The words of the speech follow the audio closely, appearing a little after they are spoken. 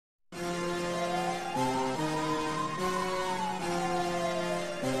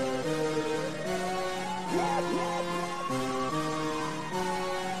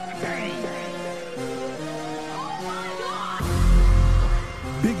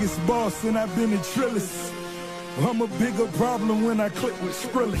biggest boss and I've been a trillist. I'm a bigger problem when I click with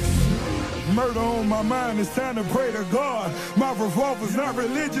Skrillex. Murder on my mind, it's time to pray to God. My revolver's not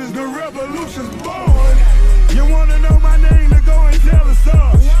religious, the revolution's born. You wanna know my name, to go and tell the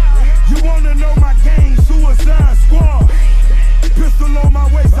stars. You wanna know my gang, Suicide Squad. Pistol on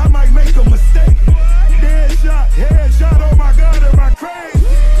my waist, I might make a mistake. Headshot, oh my God, am I crazy?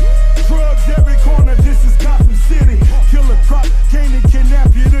 Drugs every corner, this is Gotham City. Killer crop, came to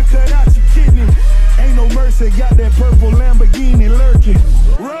kidnap you to cut out your kidney. Ain't no mercy, got that purple Lamborghini lurking.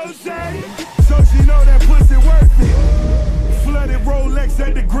 Rose, so she know that pussy worth it. Flooded Rolex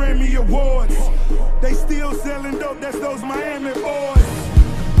at the Grammy Awards. They still selling dope, that's those Miami boys.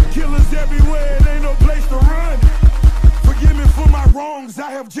 Killers everywhere, it ain't no place to run. Forgive me for my wrongs,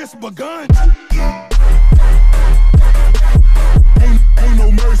 I have just begun. Ain't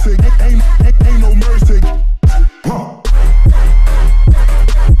no mercy, ain't no mercy. Huh.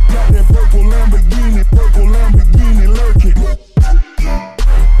 Got that purple Lamborghini lurking.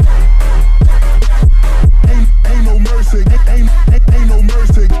 Ain't no mercy, ain't no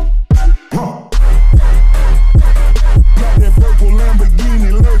mercy. Huh. Got that purple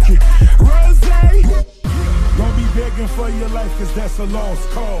Lamborghini lurking. Rose, don't be begging for your life, cause that's a lost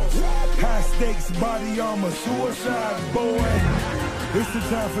cause. High stakes, body armor, suicide, boy. It's the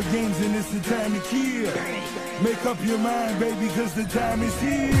time for games and it's the time to kill. Make up your mind, baby, cause the time is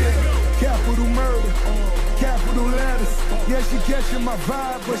here. Capital murder, capital letters. Yeah, she catching my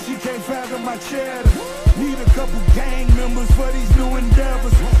vibe, but she can't fathom my cheddar. Need a couple gang members for these new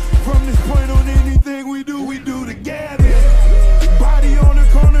endeavors. From this point on, anything we do together. Body on the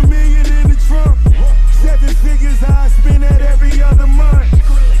corner, million in the trunk. 7 figures, how I spend that every other month.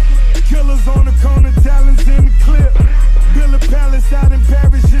 Killers on the corner, talents in the clip. Build a palace out in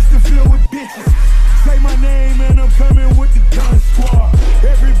Paris just to fill with bitches. Say my name and I'm coming with the gun squad.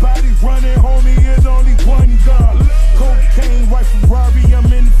 Everybody running, homie, is only one God. Cocaine, white Ferrari, I'm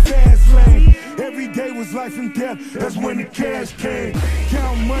in the fast lane. Every day was life and death, that's when the cash came.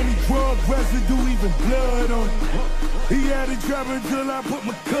 Count money, drug residue, even blood on it. He had it driving until I put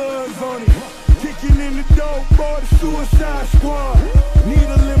my cuz on it. Kicking in the door, boy, the Suicide Squad.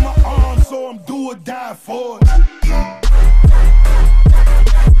 Needle in my arm, so I'm do or die for it.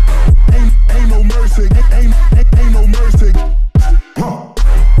 Ain't no mercy, ain't no mercy. Huh.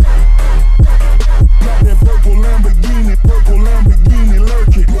 Got that purple Lamborghini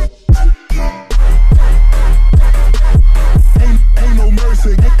lurking. Ain't no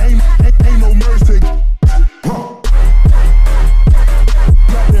mercy, ain't no mercy. Huh.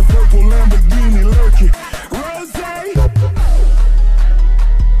 Got that purple Lamborghini lurking. Rose.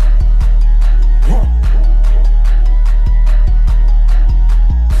 Huh.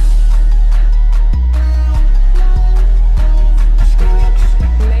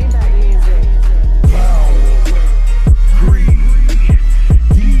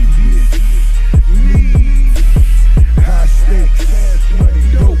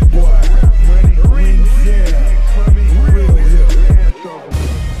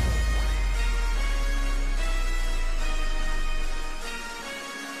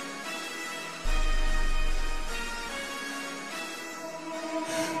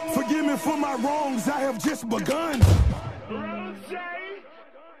 Forgive me for my wrongs, I have just begun.